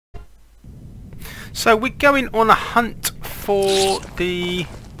So we're going on a hunt for the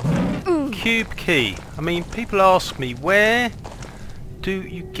cube key. I mean, people ask me, where do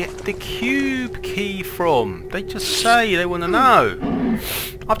you get the cube key from? They just say they want to know.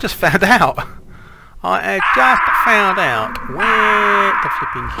 I've just found out. I have just found out where the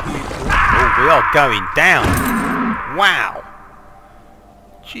flipping cube... Oh, we are going down. Wow.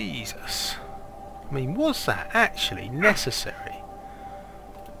 Jesus. I mean, was that actually necessary?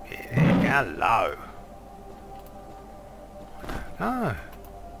 Yeah, hello. I don't know.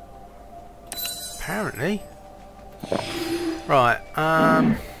 Apparently. Right,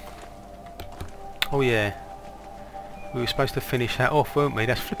 oh yeah. We were supposed to finish that off, weren't we?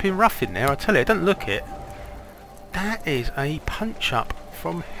 That's flipping rough in there, I tell you, don't look it. That is a punch-up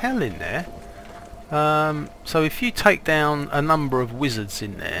from hell in there. So if you take down a number of wizards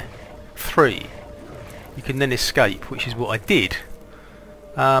in there, 3, you can then escape, which is what I did.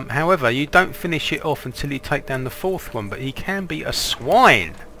 However, you don't finish it off until you take down the 4th one, but he can be a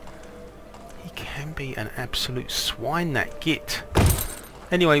swine. He can be an absolute swine, that git.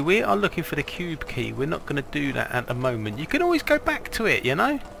 Anyway, we are looking for the cube key. We're not going to do that at the moment. You can always go back to it, you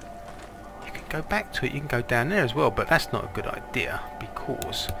know? You can go back to it. You can go down there as well, but that's not a good idea,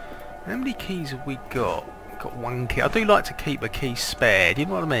 because... How many keys have we got? We've got 1 key. I do like to keep a key spare, do you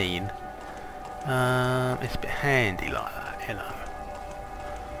know what I mean? It's a bit handy like that, you know.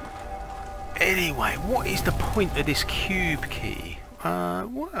 Anyway, what is the point of this cube key?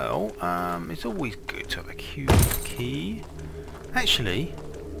 Well, it's always good to have a cube key. Actually,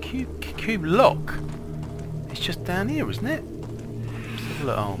 cube lock. It's just down here, isn't it?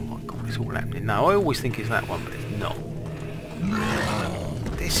 Look, oh my god, it's all happening. No, I always think it's that one, but it's not.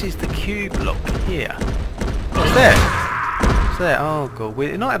 This is the cube lock here. What's there? What's there? Oh god,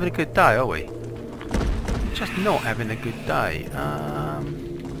 we're not having a good day, are we? We're just not having a good day.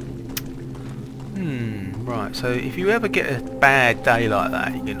 Right, so if you ever get a bad day like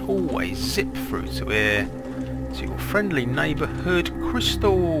that, you can always zip through to here, to your friendly neighbourhood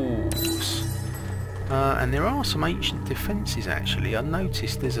crystals. And there are some ancient defences actually. I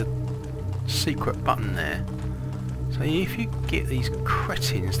noticed there's a secret button there. So if you get these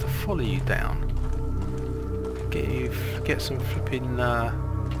cretins to follow you down, get some flipping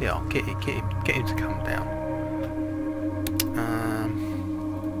yeah, I'll get him to come down.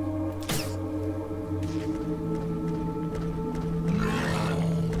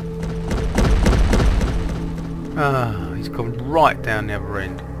 He's gone right down the other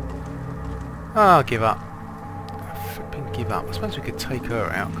end. Ah, give up. Flipping give up. I suppose we could take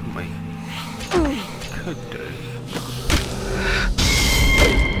her out, couldn't we? Could do.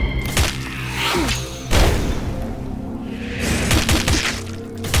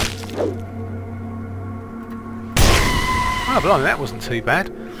 Oh, blimey, that wasn't too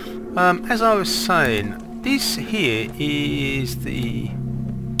bad. As I was saying, this here is the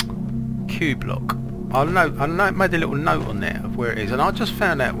cube lock. I made a little note on there of where it is, and I just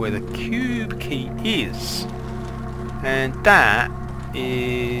found out where the cube key is, and that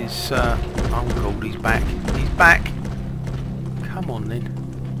is oh god, he's back. He's back. Come on then.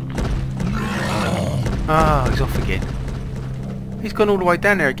 Ah, he's off again. He's gone all the way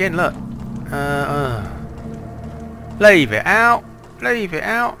down there again. Look. Leave it out. Leave it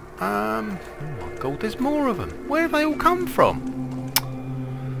out. Oh my god, there's more of them. Where have they all come from?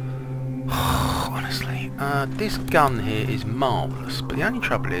 Honestly, this gun here is marvellous, but the only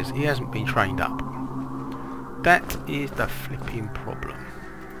trouble is he hasn't been trained up. That is the flipping problem.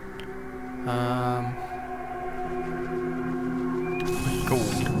 I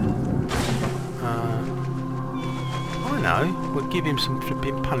know, we'll give him some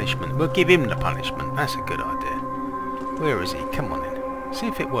flipping punishment. We'll give him the punishment, that's a good idea. Where is he? Come on in. See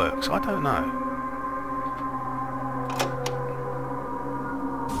if it works, I don't know.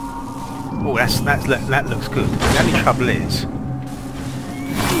 Oh, that looks good. The only trouble is,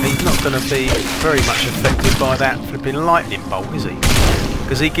 he's not going to be very much affected by that flipping lightning bolt, is he?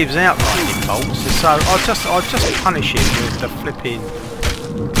 Because he gives out lightning bolts. So I'll just punish him with the flipping.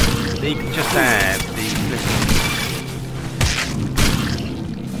 He can just have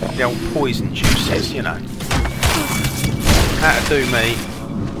the old poison juices, you know. That'll do me.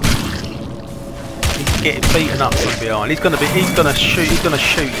 He's getting beaten up from behind. He's gonna shoot in a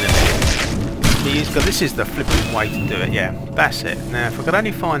minute. This is the flipping way to do it, yeah. That's it. Now, if I could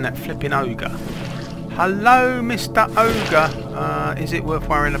only find that flipping ogre. Hello, Mr. Ogre. Is it worth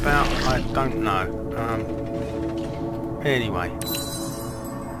worrying about? I don't know. Anyway.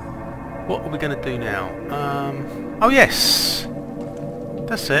 What are we going to do now? Oh, yes.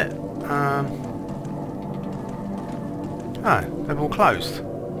 That's it. Oh, they've all closed.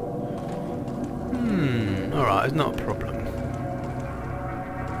 Alright, it's not a problem.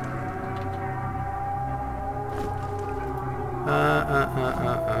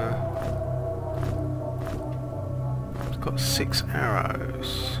 It's got 6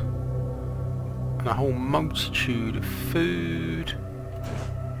 arrows. And a whole multitude of food.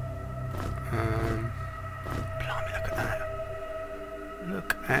 Blimey, look at that.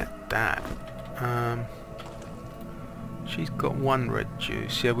 Look at that. She's got 1 red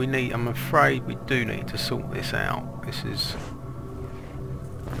juice. Yeah, we need. I'm afraid we do need to sort this out. This is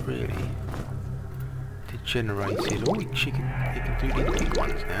really degenerated. Oh, she can do these big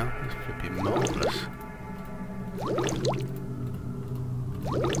ones now. That's flipping marvellous.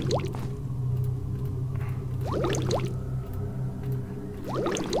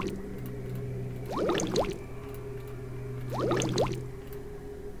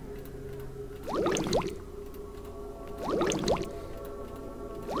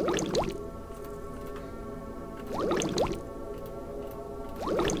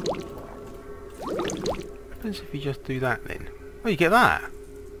 If you just do that then. Oh, you get that.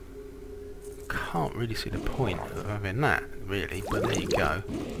 Can't really see the point of having that, really, but there you go.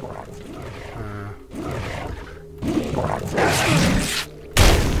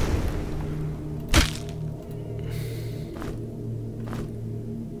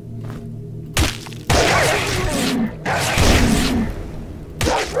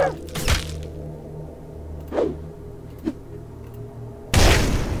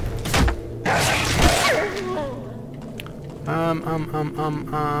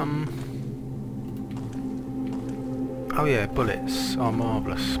 Oh yeah, bullets are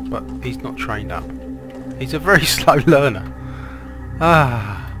marvellous, but he's not trained up. He's a very slow learner.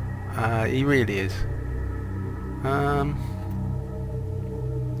 He really is.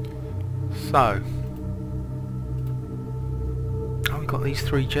 So, we got these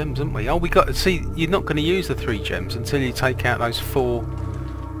 3 gems, haven't we? Oh, we got to see. You're not going to use the 3 gems until you take out those 4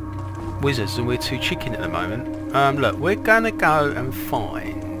 wizards, and we're 2 chicken at the moment. Look, we're going to go and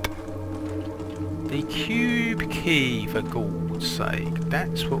find the cube key, for God's sake.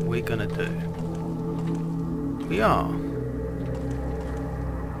 That's what we're going to do. We are.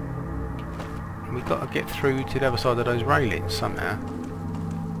 And we've got to get through to the other side of those railings somehow.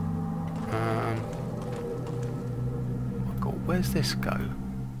 Oh my God, where's this go?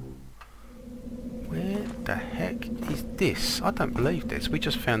 Where the heck is this? I don't believe this. We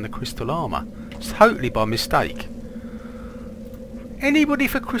just found the crystal armour. Totally by mistake. Anybody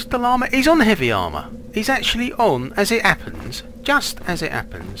for crystal armour? He's on heavy armour. He's actually on, as it happens, just as it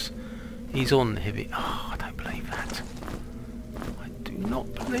happens, he's on heavy. Oh, I don't believe that. I do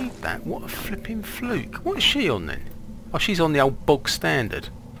not believe that. What a flipping fluke. What's she on then? Oh, she's on the old bog standard.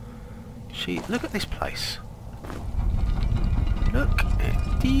 Look at this place. Look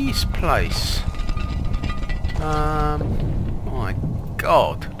at this place. My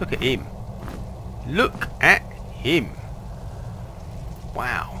God, look at him. Look at him.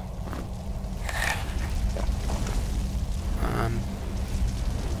 Wow.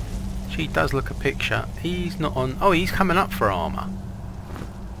 She does look a picture. He's not on. Oh, he's coming up for armour.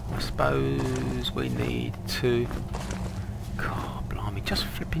 I suppose we need to. God, blimey, just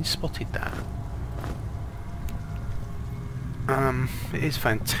flipping spotted that. It is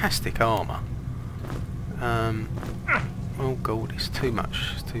fantastic armour. Oh God, it's too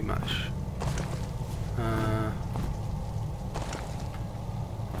much. It's too much.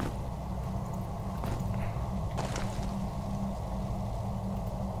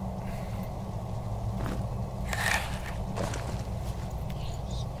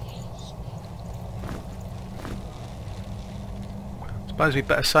 Suppose we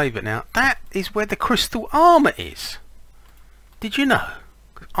better save it now. That is where the crystal armour is. Did you know?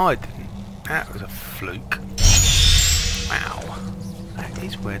 'Cause I didn't. That was a fluke. Wow. That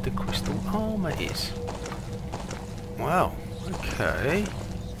is where the crystal armour is. Well, okay.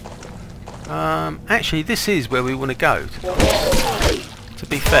 Actually, this is where we want to go. To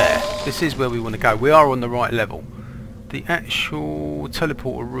be fair, this is where we want to go. We are on the right level. The actual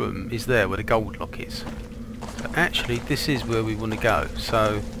teleporter room is there where the gold lock is. But actually, this is where we want to go.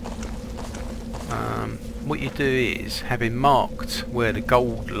 So, what you do is, having marked where the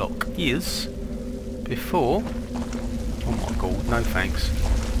gold lock is before. Oh my God, no thanks.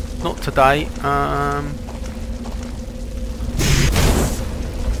 Not today.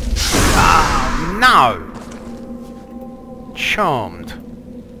 No! Charmed.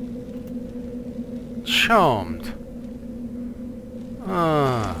 Charmed.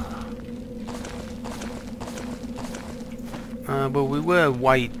 Well, we were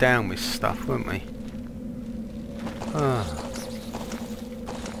weighed down with stuff, weren't we?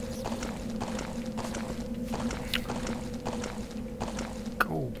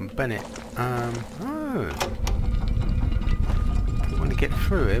 Bennett. Oh. We want to get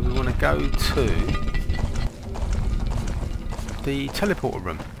through here. We want to go to the teleporter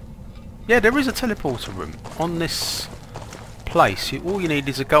room. Yeah, there is a teleporter room on this place. All you need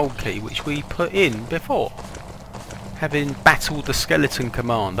is a gold key, which we put in before. Having battled the skeleton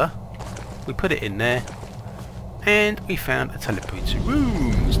commander, we put it in there, and we found a teleporter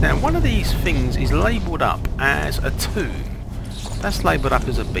rooms. Now, one of these things is labelled up as a tomb. That's labelled up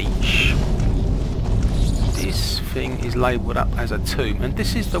as a beach. This thing is labelled up as a tomb, and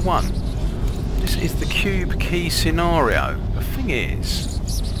this is the one. This is the cube key scenario. The thing is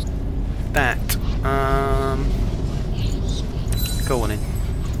that go on in.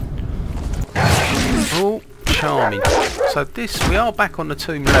 Oh, charming. So this, we are back on the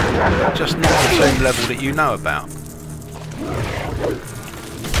tomb level, just not the tomb level that you know about.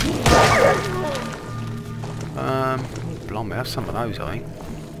 Blimey, have some of those, I think.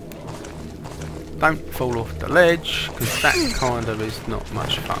 Don't fall off the ledge, because that kind of is not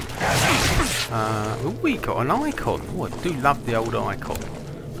much fun. Oh, we got an icon. Oh, I do love the old icon.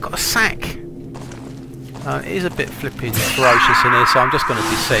 We've got a sack. It is a bit flipping ferocious in here, so I'm just going to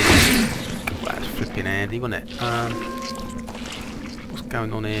descend. That's flipping handy, wasn't it? What's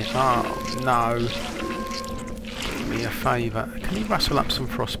going on here? Oh, no. Do me a favour. Can you rustle up some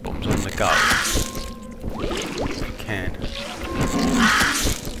frost bombs on the go? If you can.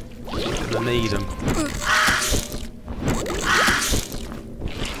 I need them.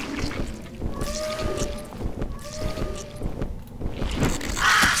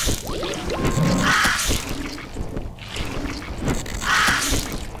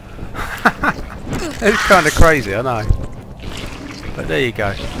 It's kind of crazy, I know. But there you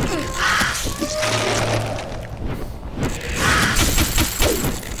go.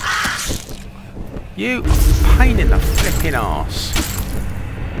 You pain in the flipping arse.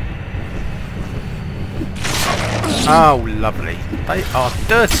 Oh, lovely. They are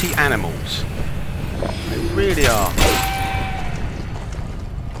dirty animals. They really are.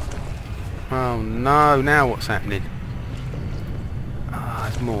 Oh no, now what's happening? Ah,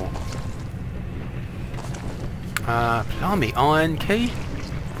 there's more. Blimey, iron key?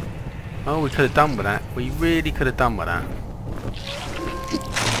 Oh, we could have done with that. We really could have done with that.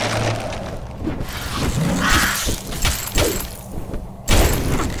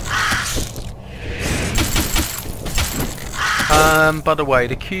 By the way,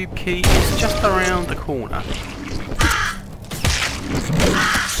 the cube key is just around the corner.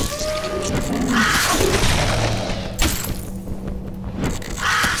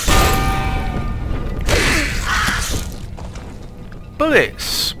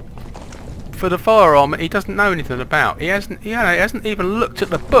 Bullets for the firearm he doesn't know anything about. He hasn't even looked at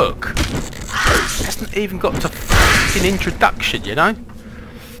the book. He hasn't even got to fucking introduction, you know.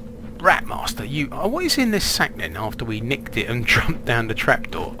 Ratmaster, you... Oh, what is in this sack then after we nicked it and jumped down the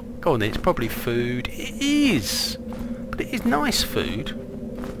trapdoor? Go on then, it's probably food. It is! But it is nice food.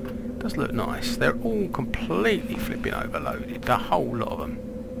 It does look nice. They're all completely flipping overloaded. The whole lot of them.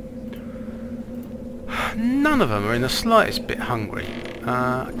 None of them are in the slightest bit hungry.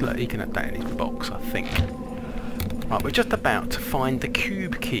 Look, he can have that in his box, I think. Right, we're just about to find the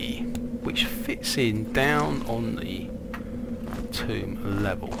cube key, which fits in down on the tomb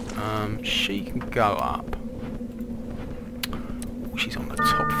level. She can go up. Oh, she's on the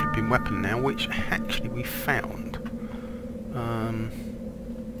top flipping weapon now, which actually we found.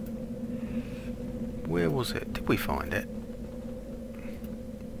 Where was it? Did we find it?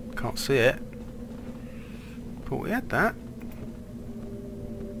 Can't see it. Thought we had that.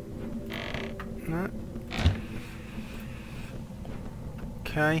 No.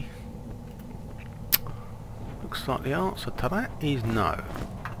 Okay. Looks like the answer to that is no.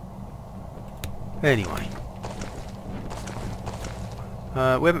 Anyway.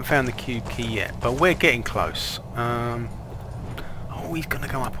 We haven't found the cube key yet, but we're getting close. Oh, he's going to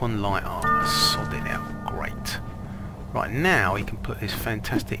go up on light armour. Sod it out. Great. Right, now he can put his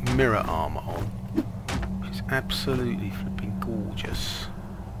fantastic mirror armour on, which is absolutely flipping gorgeous.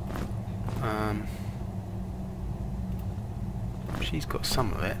 She's got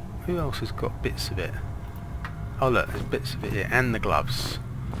some of it. Who else has got bits of it? Oh look, there's bits of it here, and the gloves.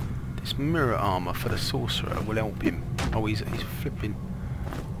 This mirror armour for the sorcerer will help him. Oh, he's flipping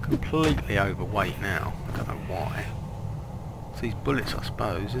completely overweight now. I don't know why. It's these bullets, I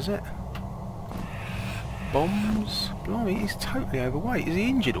suppose, is it? Bombs? Blimey, he's totally overweight. Is he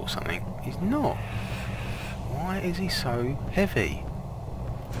injured or something? He's not. Why is he so heavy?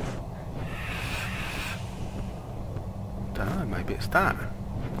 Don't know, maybe it's that.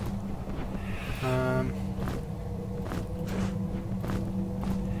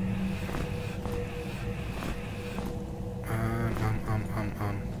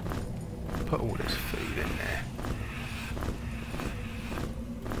 put all this food in there.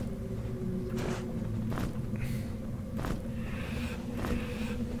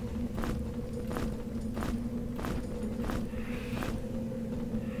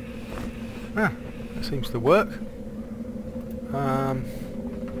 Ah, that seems to work.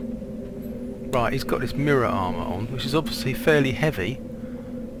 Right, he's got this mirror armour on, which is obviously fairly heavy,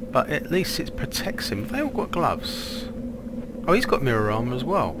 but at least it protects him. They all got gloves. Oh, he's got mirror armour as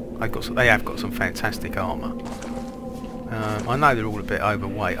well. They have got some fantastic armour. I know they're all a bit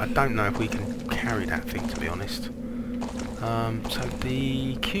overweight. I don't know if we can carry that thing, to be honest. So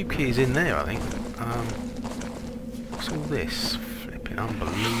the cube key is in there, I think. What's all this? Flipping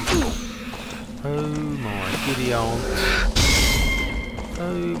unbelievable. Oh my giddy aunt.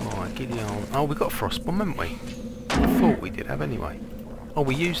 Oh my giddy aunt. Oh, we got a frost bomb, haven't we? I thought we did have anyway. Oh,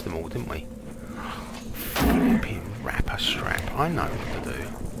 we used them all, didn't we? Flipping rapper strap. I know what to do.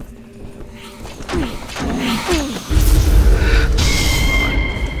 Right.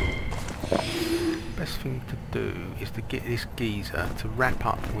 Best thing to do is to get this geezer to wrap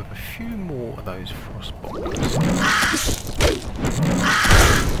up with a few more of those frost bombs.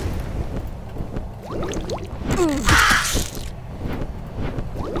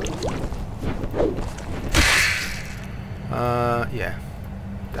 Yeah,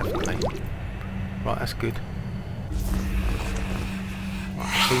 definitely. Right, that's good.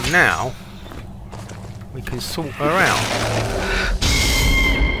 Right, so now we can sort her out.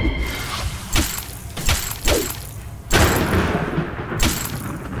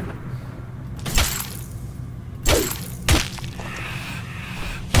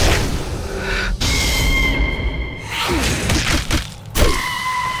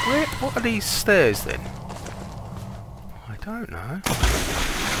 What are these stairs then? I don't know.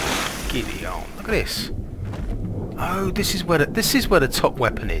 Giddy on. Look at this. Oh, this is where the top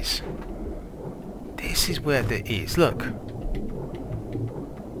weapon is. This is where it is. Look.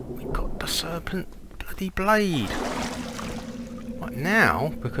 We got the serpent bloody blade. Right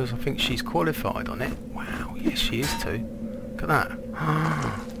now, because I think she's qualified on it. Wow, yes she is too. Look at that.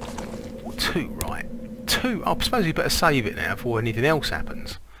 2, right. 2. I suppose we better save it now before anything else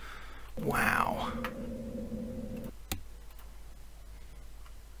happens. Wow.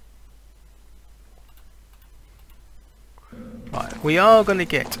 Right, we are going to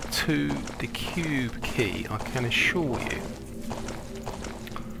get to the cube key, I can assure you.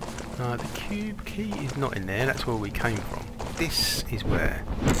 The cube key is not in there, that's where we came from. This is where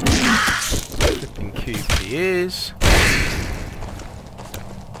the flipping cube key is.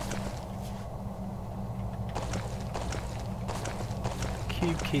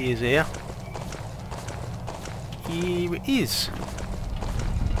 Cube key is here. Here it is.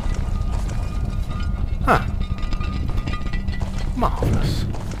 Huh. Marvellous.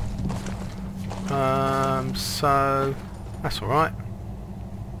 So that's alright.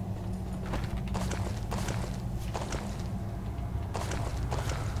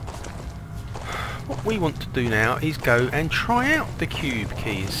 What we want to do now is go and try out the cube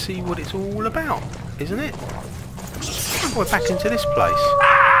key and see what it's all about, isn't it? We're back into this place.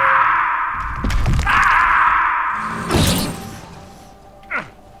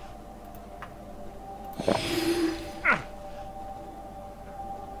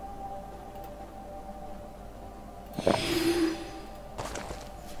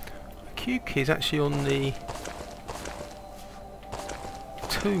 The cube key is actually on the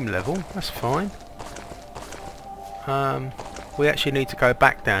tomb level, that's fine. We actually need to go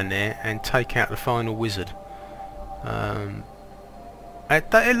back down there and take out the final wizard.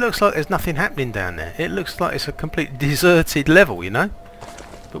 It looks like there's nothing happening down there. It looks like it's a completely deserted level, you know.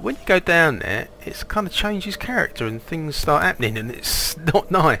 But when you go down there, it's kind of changes character and things start happening, and it's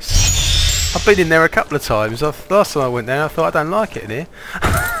not nice. I've been in there a couple of times. Last time I went there, I thought I don't like it in here.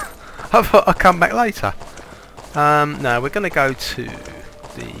 I thought I'd come back later. No, we're going to go to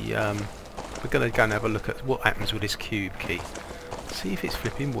the. We're going to go and have a look at what happens with this cube key. See if it's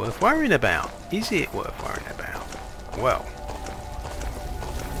flipping worth worrying about. Is it worth worrying about? Well,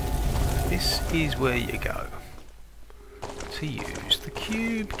 this is where you go to use the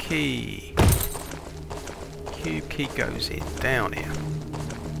cube key. Cube key goes in down here.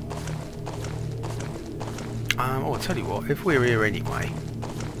 I'll tell you what, if we're here anyway,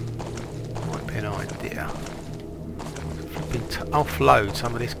 might be an idea. Flipping offload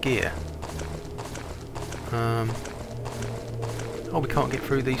some of this gear. Oh, we can't get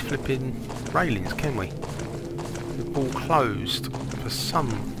through these flipping railings, can we? They're all closed for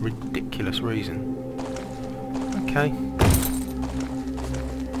some ridiculous reason. Okay.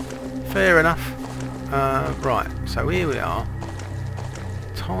 Fair enough. Right, so here we are.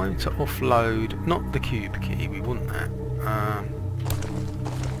 time to offload, not the cube key, we want that.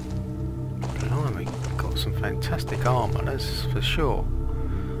 Blimey, got some fantastic armour, that's for sure.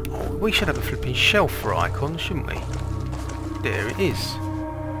 Oh, we should have a flipping shelf for icons, shouldn't we? There it is.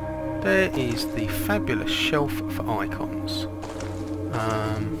 There is the fabulous shelf for icons.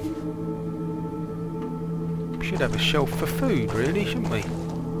 We should have a shelf for food, really, shouldn't we?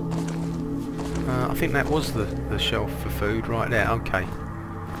 I think that was the shelf for food right there. Okay.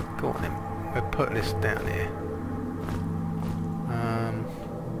 Go on then. We'll put this down here.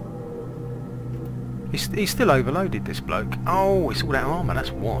 He's still overloaded, this bloke. Oh, it's all that armour,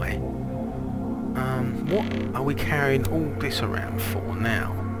 that's why. What are we carrying all this around for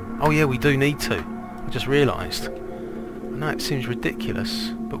now? Oh yeah, we do need to. I just realised. I know it seems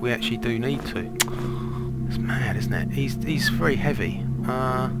ridiculous, but we actually do need to. It's mad, isn't it? He's very heavy.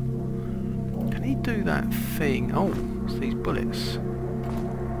 Can he do that thing? Oh, it's these bullets.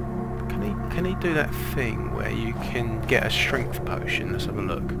 Can he do that thing where you can get a strength potion? Let's have a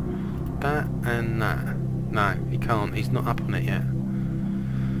look. That and that. No, he can't. He's not up on it yet.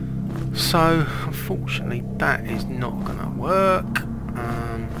 So, unfortunately, that is not going to work.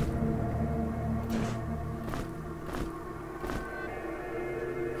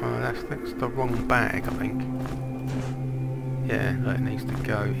 Oh, that's the wrong bag, I think. Yeah, that needs to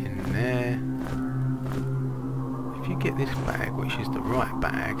go in there. If you get this bag, which is the right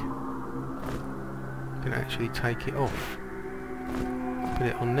bag, you can actually take it off. Put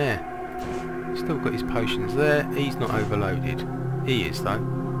it on there. Still got his potions there. He's not overloaded. He is though.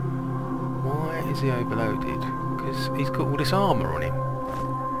 Why is he overloaded? Because he's got all this armour on him.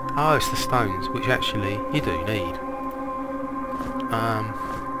 Oh, it's the stones, which actually you do need. No,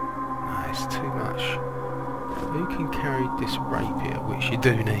 it's too much. Who can carry this rapier, which you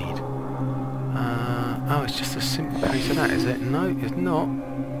do need? Oh, it's just a simple case of that, is it? No, it's not.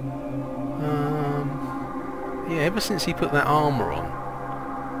 Yeah, ever since he put that armour on,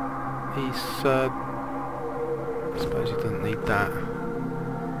 he's, I suppose he doesn't need that.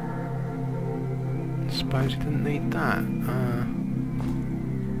 I suppose he didn't need that.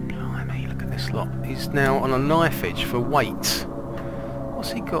 Blimey, look at this lot. He's now on a knife edge for weight.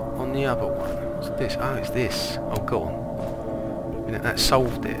 What's he got on the other one? What's this? Oh, it's this. Oh, go on. That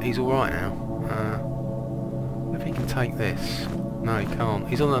solved it. He's alright now. If he can take this. No, he can't.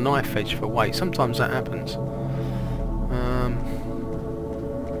 He's on a knife edge for weight. Sometimes that happens.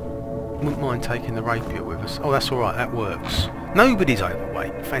 Wouldn't mind taking the rapier with us. Oh, that's alright, that works. Nobody's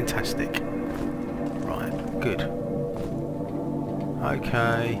overweight. Fantastic. Right, good.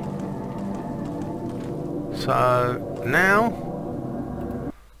 Okay. So,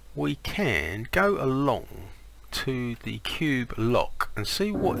 now we can go along to the cube lock and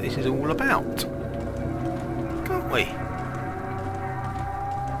see what this is all about. Can't we?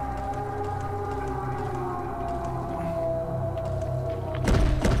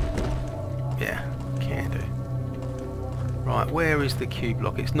 Right, where is the cube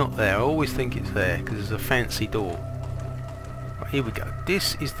lock? It's not there. I always think it's there because there's a fancy door. Right, here we go.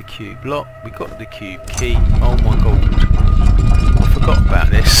 This is the cube lock. We got the cube key. Oh my god. I forgot about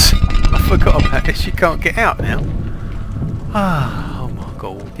this. I forgot about this. You can't get out now. Ah, oh my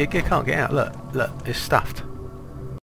god. You can't get out. Look, look, it's stuffed.